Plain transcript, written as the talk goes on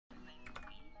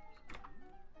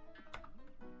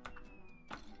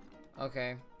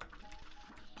Okay.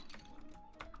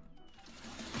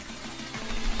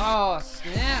 Oh,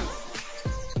 snap!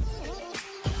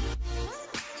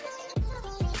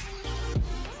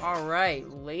 Alright,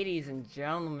 ladies and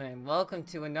gentlemen, welcome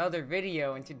to another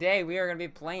video, and today we are going to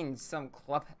be playing some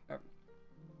Cuphead,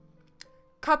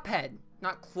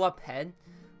 not Clubhead.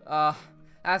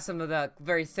 That's some of the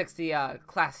very sexy,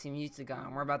 classy music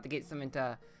on. We're about to get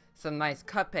into some nice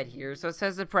Cuphead here. So it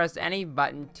says to press any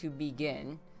button to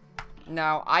begin.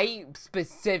 Now, I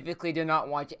specifically did not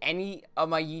watch any of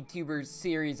my YouTubers'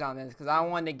 series on this because I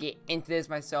wanted to get into this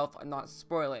myself and not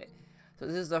spoil it. So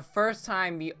this is the first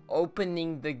time me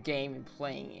opening the game and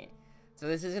playing it. So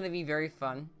this is going to be very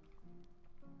fun.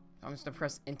 I'm just going to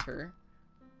press enter.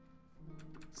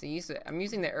 See, I'm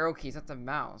using the arrow keys, not the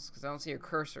mouse, because I don't see a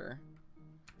cursor.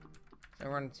 So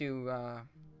we're going to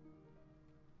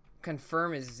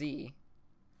confirm is Z.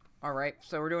 Alright,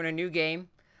 so we're doing a new game.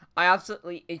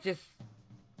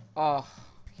 Oh,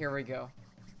 here we go.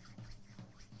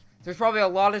 There's probably a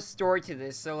lot of story to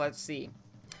this, so let's see.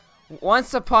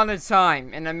 Once upon a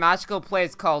time, in a magical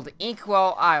place called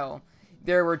Inkwell Isle,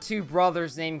 there were two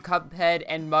brothers named Cuphead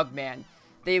and Mugman.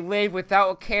 They lived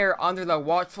without care under the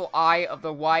watchful eye of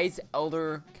the wise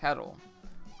Elder Kettle.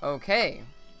 Okay.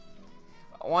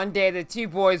 One day, the two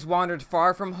boys wandered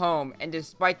far from home, and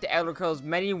despite the Elder Kettle's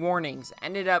many warnings,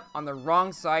 ended up on the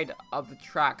wrong side of the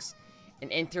tracks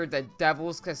and entered the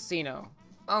Devil's Casino.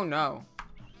 Oh no.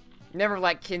 Never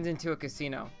let kids into a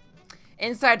casino.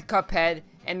 Inside, Cuphead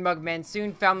and Mugman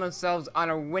soon found themselves on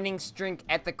a winning streak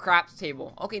at the craps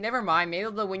table. Okay, never mind. Maybe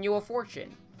they'll win you a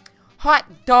fortune. Hot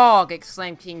dog!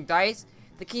 Exclaimed King Dice.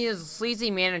 The king is a sleazy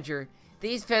manager.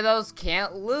 These fellows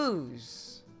can't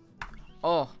lose.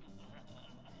 Oh.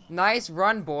 Nice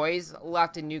run, boys,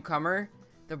 laughed a newcomer.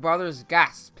 The brothers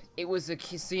gasped. It was the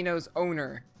casino's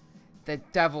owner. The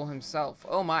devil himself.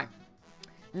 Oh my.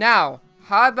 Now,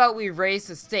 how about we raise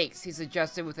the stakes? He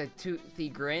suggested with a toothy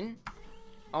grin.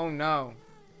 Oh no.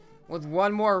 With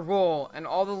one more roll, and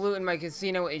all the loot in my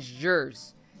casino is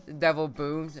yours, the devil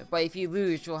boomed. But if you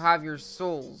lose, you'll have your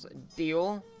souls.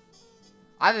 Deal?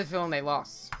 I have a feeling they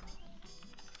lost.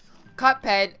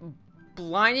 Cuphead,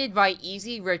 blinded by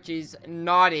easy riches,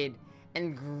 nodded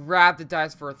and grabbed the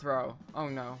dice for a throw. Oh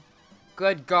no.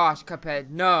 Good gosh,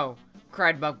 Cuphead, no,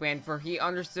 cried Mugman, for he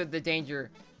understood the danger,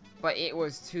 but it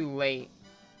was too late.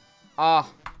 Ah.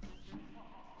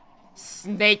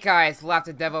 Snake eyes, laughed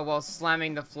the devil while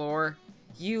slamming the floor.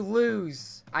 You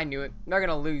lose. I knew it. They're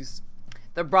gonna lose.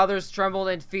 The brothers trembled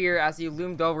in fear as he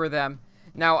loomed over them.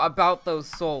 Now about those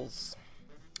souls.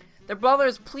 The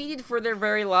brothers pleaded for their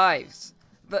very lives.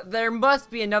 There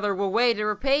must be another way to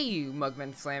repay you,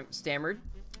 Mugman stammered.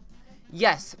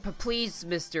 Yes, please,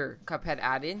 mister, Cuphead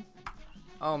added.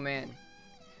 Oh man.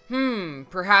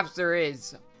 Perhaps there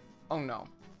is. Oh no.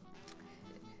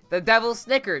 The devil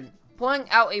snickered, pulling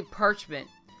out a parchment.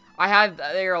 I have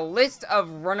there a list of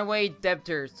runaway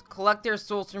debtors. Collect their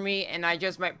souls for me, and I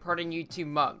just might pardon you 2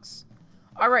 mugs.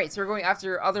 Alright, so we're going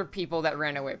after other people that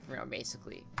ran away from him,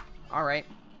 basically. Alright.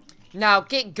 Now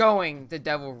get going, the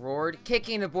devil roared,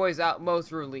 kicking the boys out most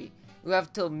rudely. You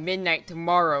have till midnight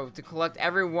tomorrow to collect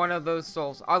every one of those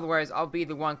souls, otherwise I'll be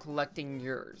the one collecting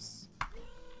yours.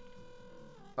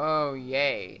 Oh,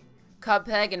 yay.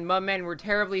 Cuphead and Mugman were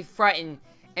terribly frightened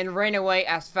and ran away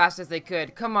as fast as they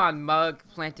could. Come on, Mug,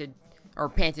 panted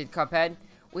Cuphead.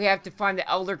 We have to find the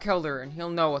Elder Killer, and he'll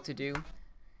know what to do.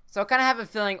 So I kind of have a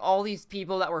feeling all these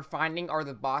people that we're finding are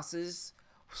the bosses.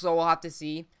 So we'll have to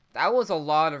see. That was a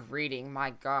lot of reading. My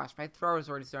gosh, my throat is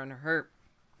already starting to hurt.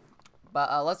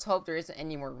 But let's hope there isn't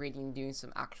any more reading doing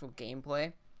some actual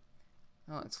gameplay.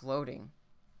 Oh, it's loading.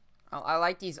 I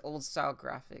like these old style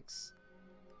graphics.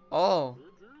 Oh.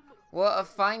 What a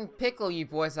fine pickle you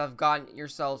boys have gotten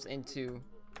yourselves into.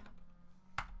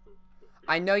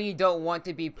 I know you don't want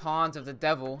to be pawns of the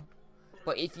devil,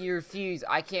 but if you refuse,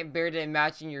 I can't bear to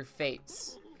imagine your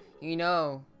fates. You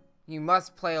know, you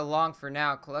must play along for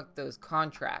now, collect those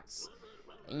contracts,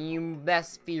 and you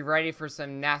best be ready for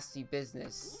some nasty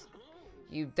business.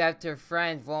 You debtor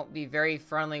friends won't be very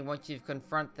friendly once you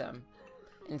confront them.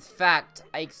 In fact,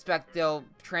 I expect they'll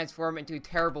transform into a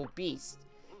terrible beast.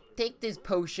 Take this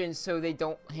potion so they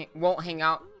won't hang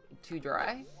out too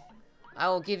dry. I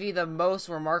will give you the most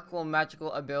remarkable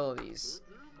magical abilities.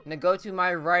 Now go to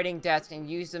my writing desk and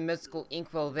use the mystical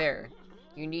inkwell there.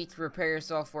 You need to prepare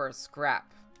yourself for a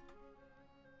scrap.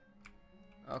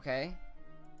 Okay.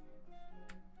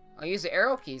 I'll use the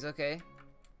arrow keys, okay.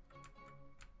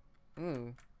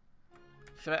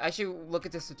 I should look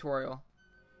at this tutorial.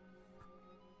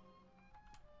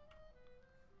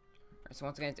 Alright, so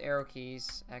once again, it's arrow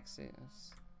keys,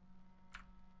 exits.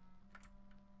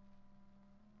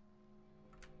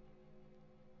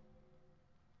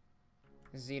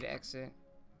 Z to exit.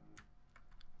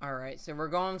 Alright, so we're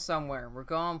going somewhere. We're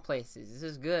going places. This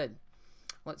is good.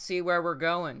 Let's see where we're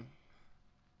going.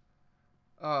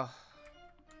 Oh.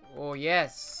 Oh,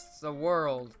 yes. The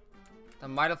world. The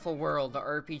mightiful world. The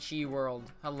RPG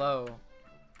world. Hello.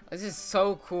 This is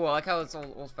so cool. I like how it's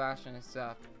old-fashioned and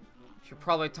stuff. Should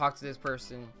probably talk to this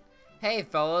person. Hey,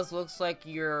 fellas. Looks like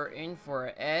you're in for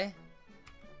it, eh?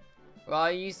 Well, I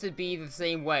used to be the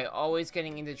same way. Always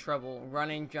getting into trouble.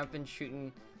 Running, jumping,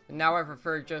 shooting. But now I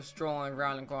prefer just strolling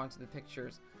around and going to the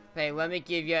pictures. Hey, let me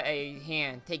give you a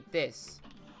hand. Take this.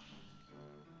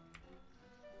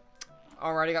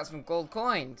 Alright, I got some gold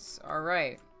coins.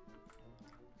 Alright.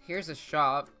 Here's a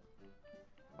shop.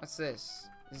 What's this?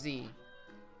 Z.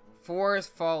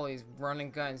 Forest Follies.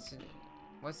 Running guns.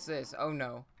 What's this? Oh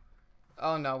no.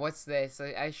 Oh no, what's this?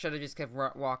 I should have just kept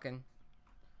walking.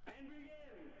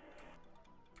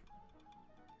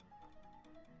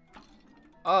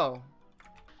 Oh.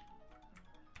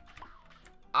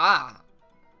 Ah.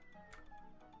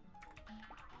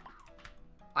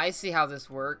 I see how this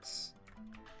works.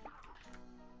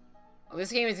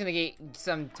 This game is gonna get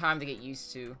some time to get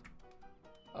used to.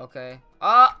 Okay.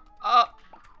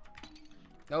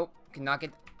 Nope. Cannot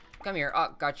get. Come here.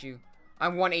 Oh, got you.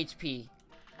 I'm 1 HP.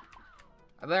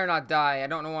 I better not die. I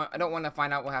don't want to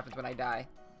find out what happens when I die.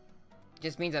 It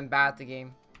just means I'm bad at the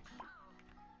game.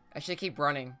 I should keep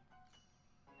running.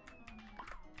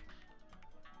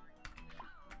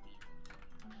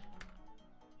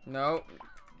 No.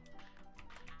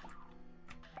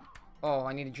 Oh,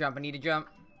 I need to jump. I need to jump.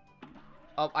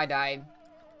 Oh, I died.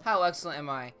 How excellent am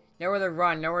I? Nowhere to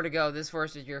run, nowhere to go. This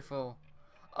forest is your full.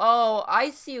 Oh, I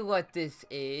see what this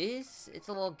is. It's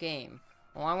a little game.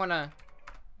 Well, I want to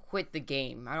quit the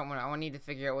game. I need to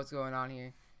figure out what's going on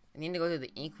here. I need to go to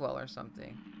the inkwell or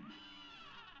something.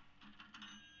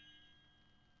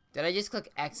 Did I just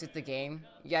click exit the game?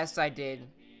 Yes, I did.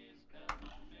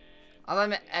 I'll let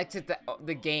me exit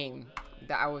the game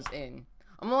that I was in.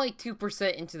 I'm only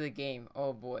 2% into the game.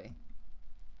 Oh boy.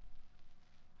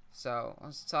 So,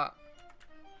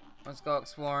 let's go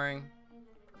exploring.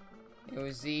 It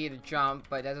was Z to jump,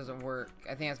 but that doesn't work.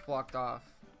 I think that's blocked off.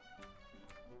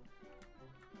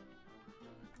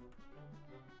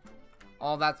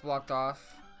 All that's blocked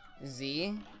off.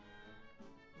 Z.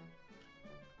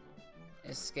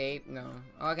 Escape? No.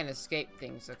 Oh, I can escape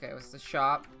things. Okay, what's the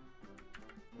shop?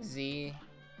 Z.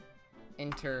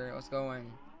 Enter. Let's go in.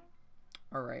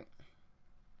 Alright.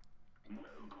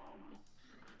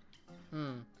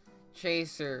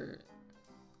 Chaser.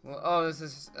 Well, oh, this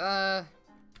is, I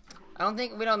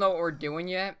we don't know what we're doing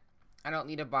yet. I don't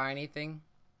need to buy anything.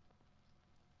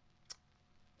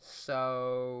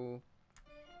 So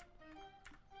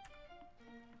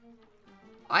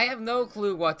I have no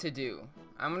clue what to do.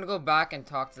 I'm gonna go back and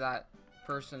talk to that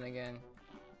person again.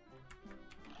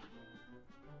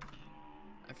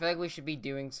 I feel like we should be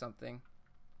doing something.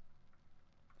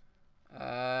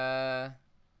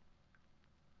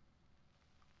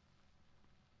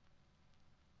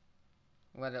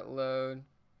 Let it load.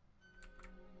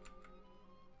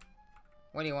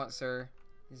 What do you want, sir?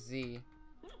 Z.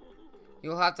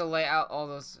 You'll have to lay out all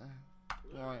those.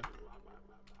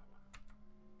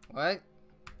 What?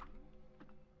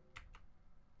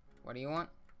 What do you want?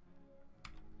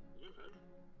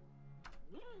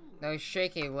 No,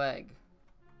 shake a leg.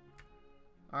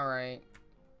 Alright.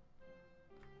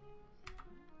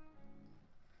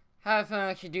 Have fun.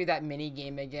 I should do that mini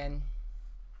game again.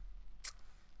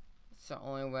 It's the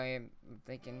only way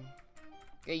they can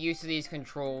get used to these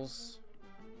controls.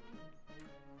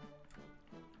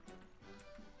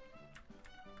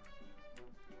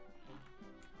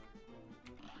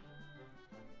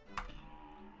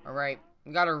 Alright,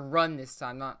 we gotta run this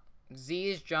time, not Z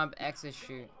is jump, X is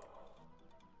shoot.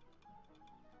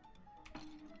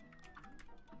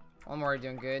 I'm already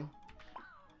doing good.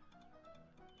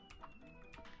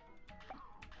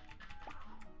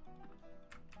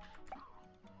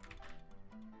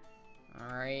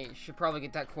 Alright, should probably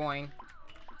get that coin.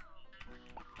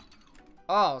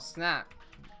 Oh, snap.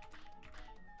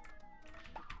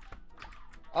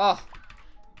 Oh.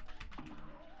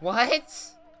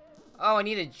 What? Oh, I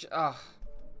need to,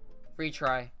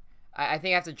 retry. I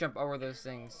think I have to jump over those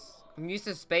things. I'm used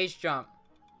to space jump.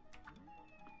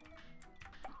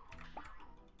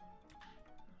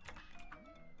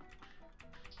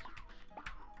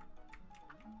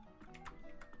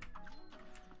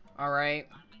 Alright.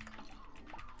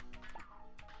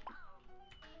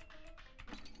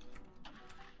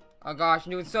 Oh gosh,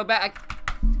 I'm doing so bad.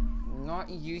 I'm not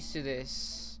used to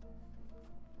this.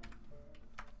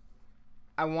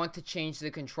 I want to change the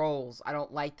controls. I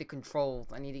don't like the controls.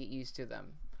 I need to get used to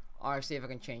them. Alright, see if I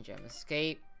can change them.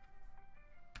 Escape.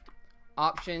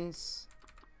 Options.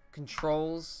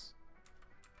 Controls.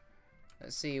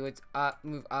 Let's see what's up.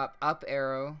 Move up. Up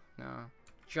arrow. No.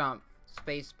 Jump.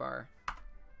 Spacebar.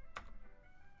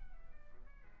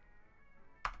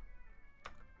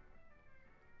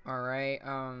 Alright,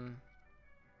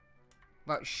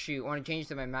 about shoot. Want to change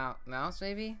to my mouse,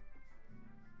 maybe?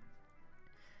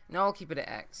 No, I'll keep it at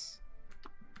X.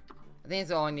 I think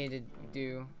that's all I need to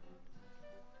do.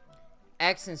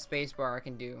 X and spacebar I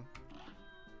can do.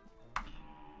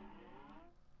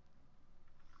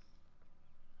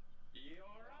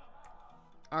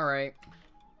 Alright.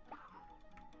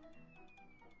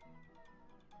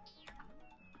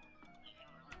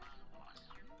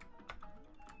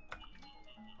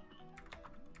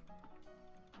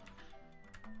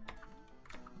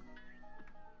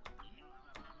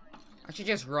 I should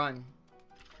just run.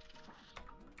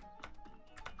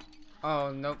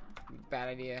 Oh, nope. Bad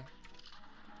idea.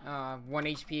 1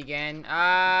 HP again.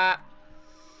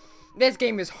 This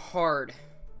game is hard.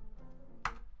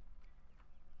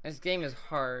 This game is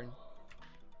hard.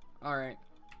 Alright.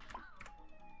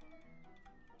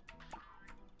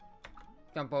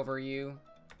 Jump over you.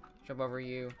 Jump over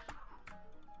you.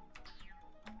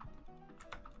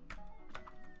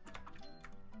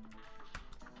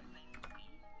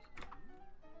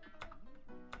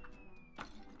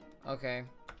 Okay.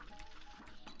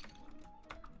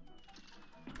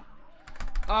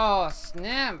 Oh,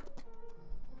 snap!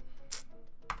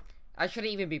 I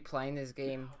shouldn't even be playing this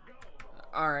game.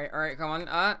 Alright, come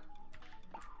on.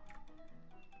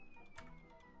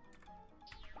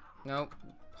 Nope.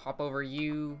 Hop over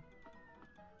you.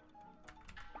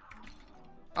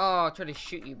 Oh, I'll try to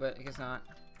shoot you, but I guess not.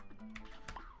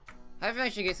 I have to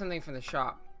actually get something from the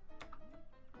shop.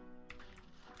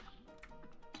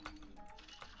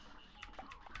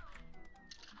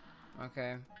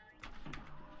 Okay.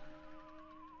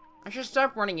 I should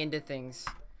stop running into things.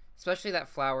 Especially that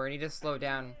flower. I need to slow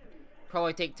down.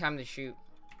 Probably take time to shoot.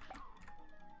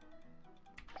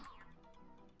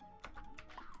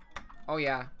 Oh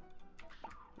yeah.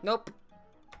 Nope.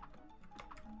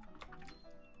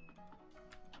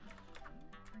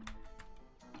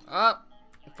 Oh,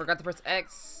 forgot to press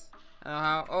X. I don't know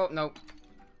how. Oh, nope.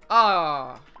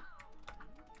 Oh.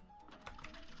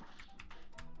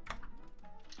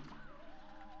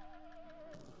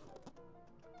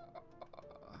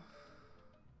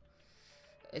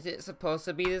 Is it supposed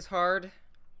to be this hard?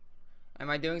 Am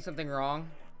I doing something wrong?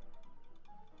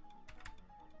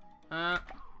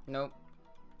 Nope.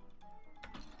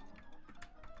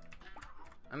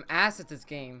 I'm ass at this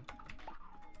game.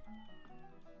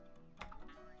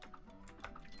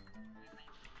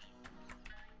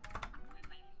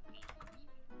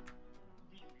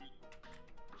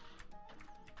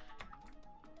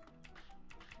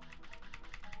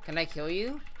 Can I kill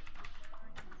you?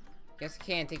 Guess I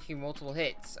can take you multiple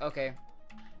hits. Okay.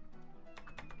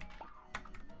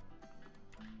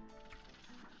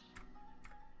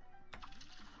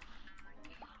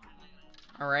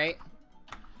 Alright.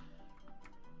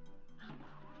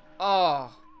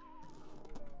 Oh.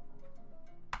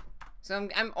 So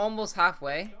I'm almost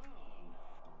halfway.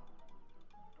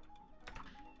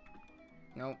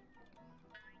 Nope.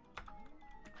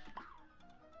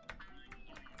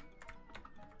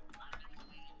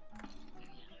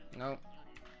 Nope.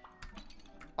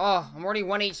 Oh, I'm already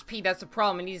 1 HP. That's the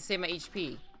problem. I need to save my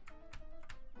HP.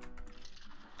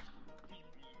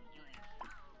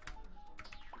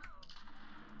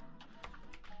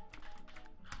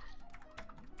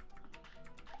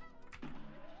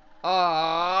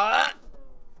 At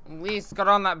least got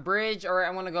on that bridge. Alright,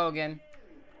 I want to go again.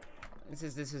 This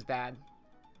is bad.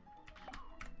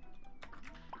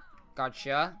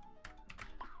 Gotcha.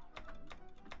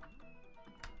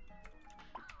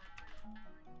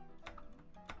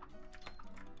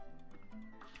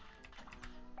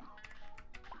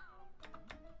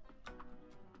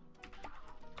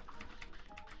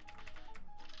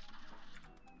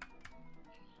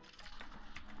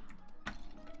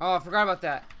 Oh, I forgot about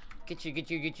that. Get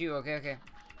you. Okay.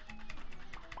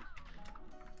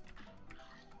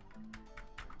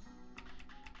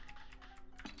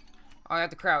 Oh, I have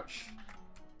to crouch.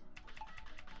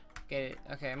 Get it.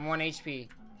 Okay, I'm 1 HP.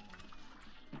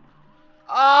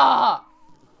 Ah!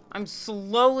 I'm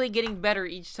slowly getting better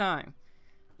each time.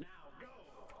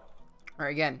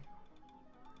 Alright, again.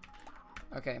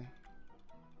 Okay.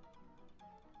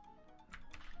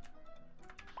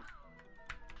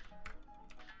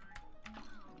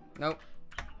 Nope.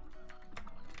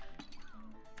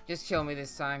 Just kill me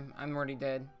this time. I'm already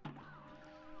dead.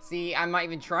 See, I'm not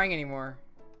even trying anymore.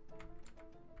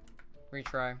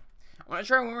 Retry. I'm gonna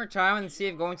try one more time and see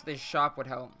if going to the shop would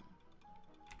help.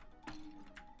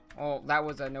 Oh, that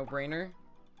was a no-brainer.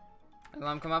 And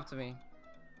let him come up to me.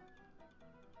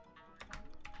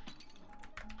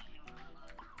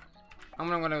 I'm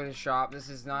gonna go to the shop. This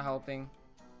is not helping.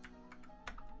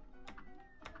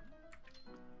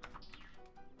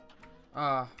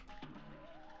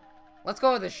 Let's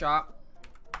go to the shop.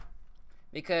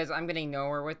 Because I'm getting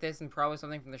nowhere with this, and probably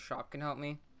something from the shop can help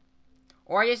me.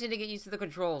 Or I just need to get used to the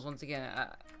controls once again.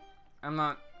 I'm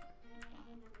not...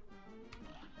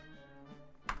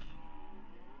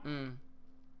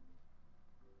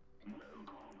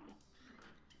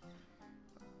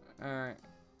 Alright.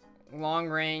 Long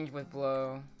range with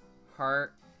blow.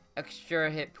 Heart. Extra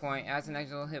hit point. Adds an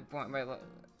extra hit point by...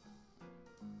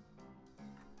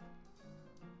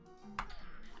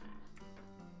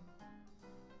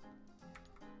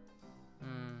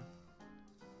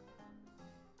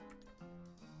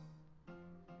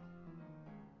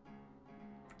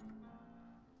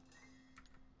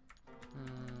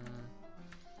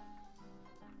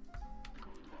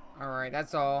 Alright,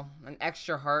 that's all. An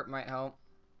extra heart might help.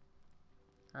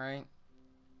 Alright.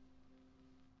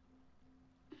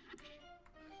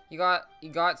 You got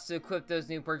to equip those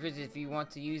new perches if you want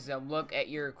to use them. Look at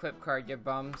your equip card, you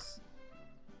bums.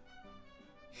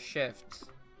 Shift.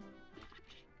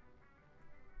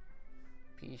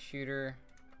 Pea shooter.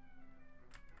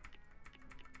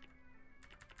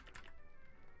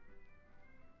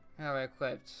 How have I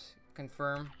equipped?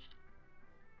 Confirm.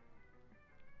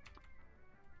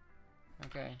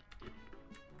 Okay.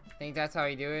 Think that's how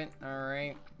you do it?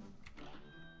 Alright.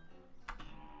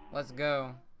 Let's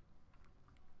go.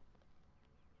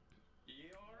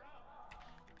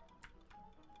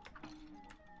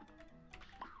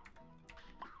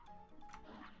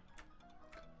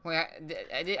 Wait,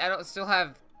 I don't still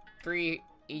have 3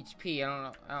 HP.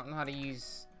 I don't know how to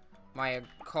use my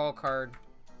call card.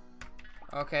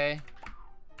 Okay.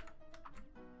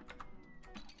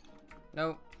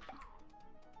 Nope.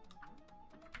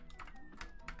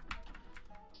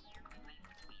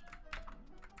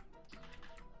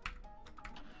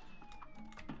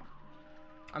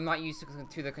 I'm not used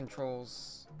to the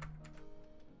controls.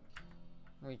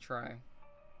 Let me try.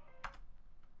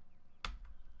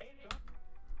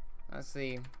 Let's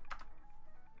see.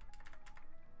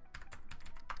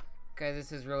 Okay,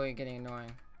 this is really getting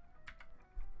annoying.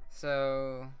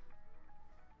 So,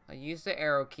 I use the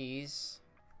arrow keys.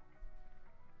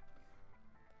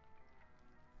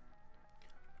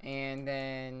 And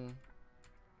then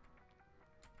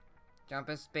jump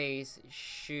a space,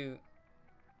 shoot.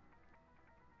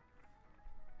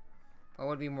 What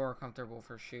would be more comfortable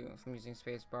for shoot if I'm using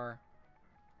spacebar?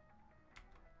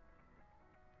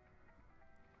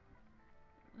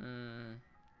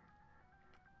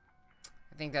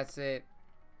 I think that's it.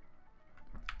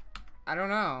 I don't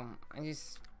know. I need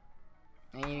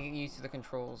to get used to the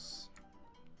controls.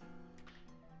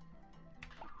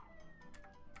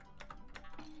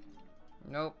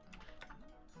 Nope.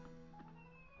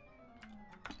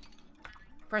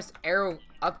 Press arrow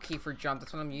up key for jump.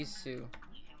 That's what I'm used to.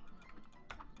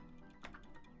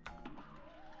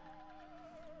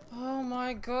 Oh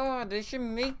my god, they should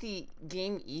make the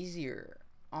game easier.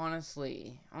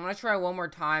 Honestly. I'm gonna try one more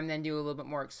time, then do a little bit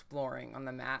more exploring on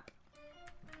the map.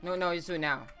 No, just do it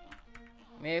now.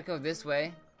 Maybe go this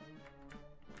way.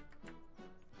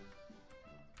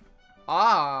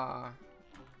 Ah.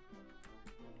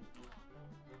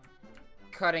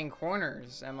 Cutting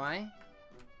corners, am I?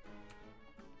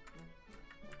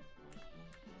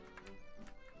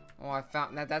 Oh, I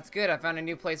found that. That's good. I found a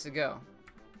new place to go.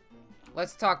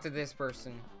 Let's talk to this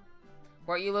person.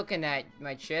 What are you looking at,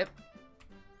 my chip?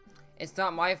 It's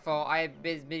not my fault. I have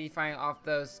been busy fighting off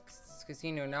those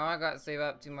casino. Now I gotta save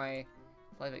up to my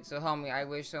life. So help me. I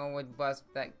wish someone would bust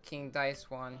that King Dice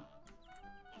one.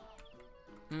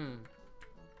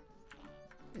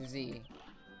 Z.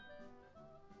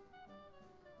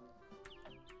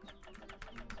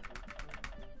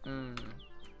 So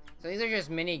these are just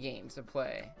mini games to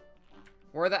play.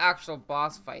 Where are the actual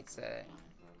boss fights at?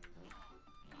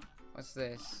 What's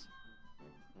this?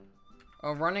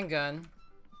 Oh, run and gun.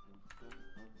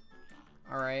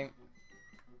 Alright.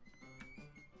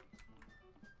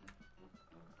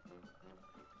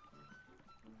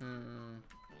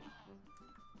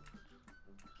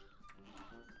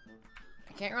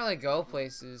 I can't really go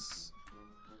places.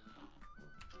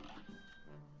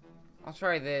 I'll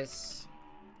try this.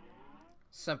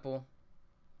 Simple.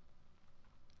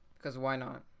 Because why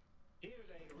not?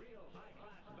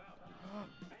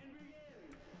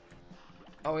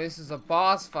 Oh, this is a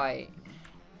boss fight.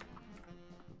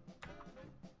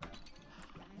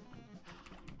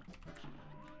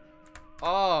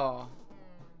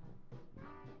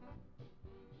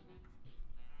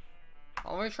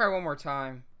 Let me try one more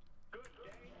time.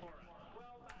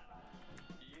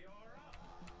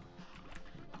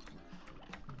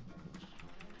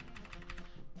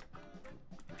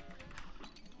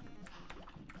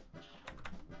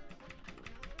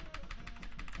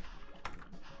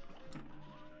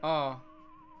 Oh.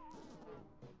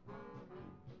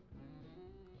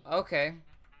 Okay.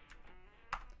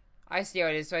 I see how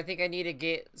it is. So I think I need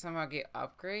to somehow get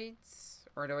upgrades?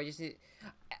 Or do I just need...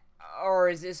 Or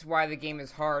is this why the game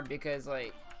is hard? Because,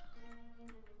 like...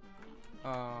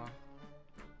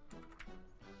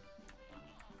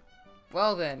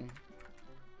 Well then.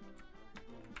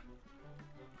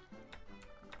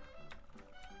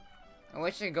 I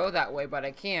wish I could go that way, but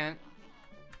I can't.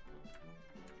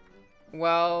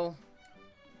 Well...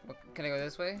 Can I go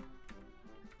this way?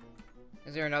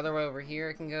 Is there another way over here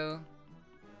I can go?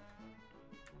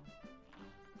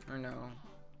 Or no?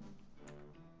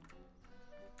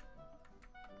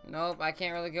 Nope, I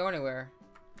can't really go anywhere.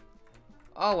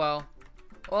 Oh well.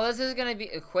 Well, this is gonna be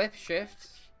equip shift.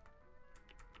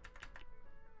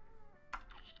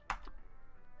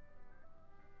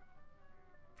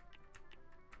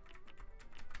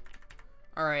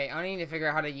 Alright, I need to figure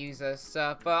out how to use this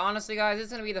stuff. But honestly, guys, this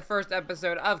is going to be the first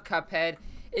episode of Cuphead.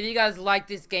 If you guys like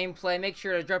this gameplay, make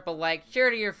sure to drop a like, share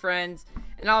it to your friends,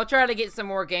 and I'll try to get some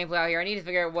more gameplay out here. I need to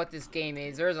figure out what this game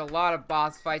is. There's a lot of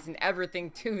boss fights and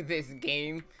everything to this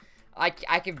game. I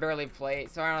can barely play it,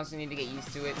 so I honestly need to get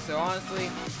used to it. So honestly,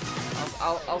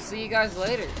 I'll see you guys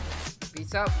later.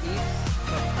 Peace out, peeps.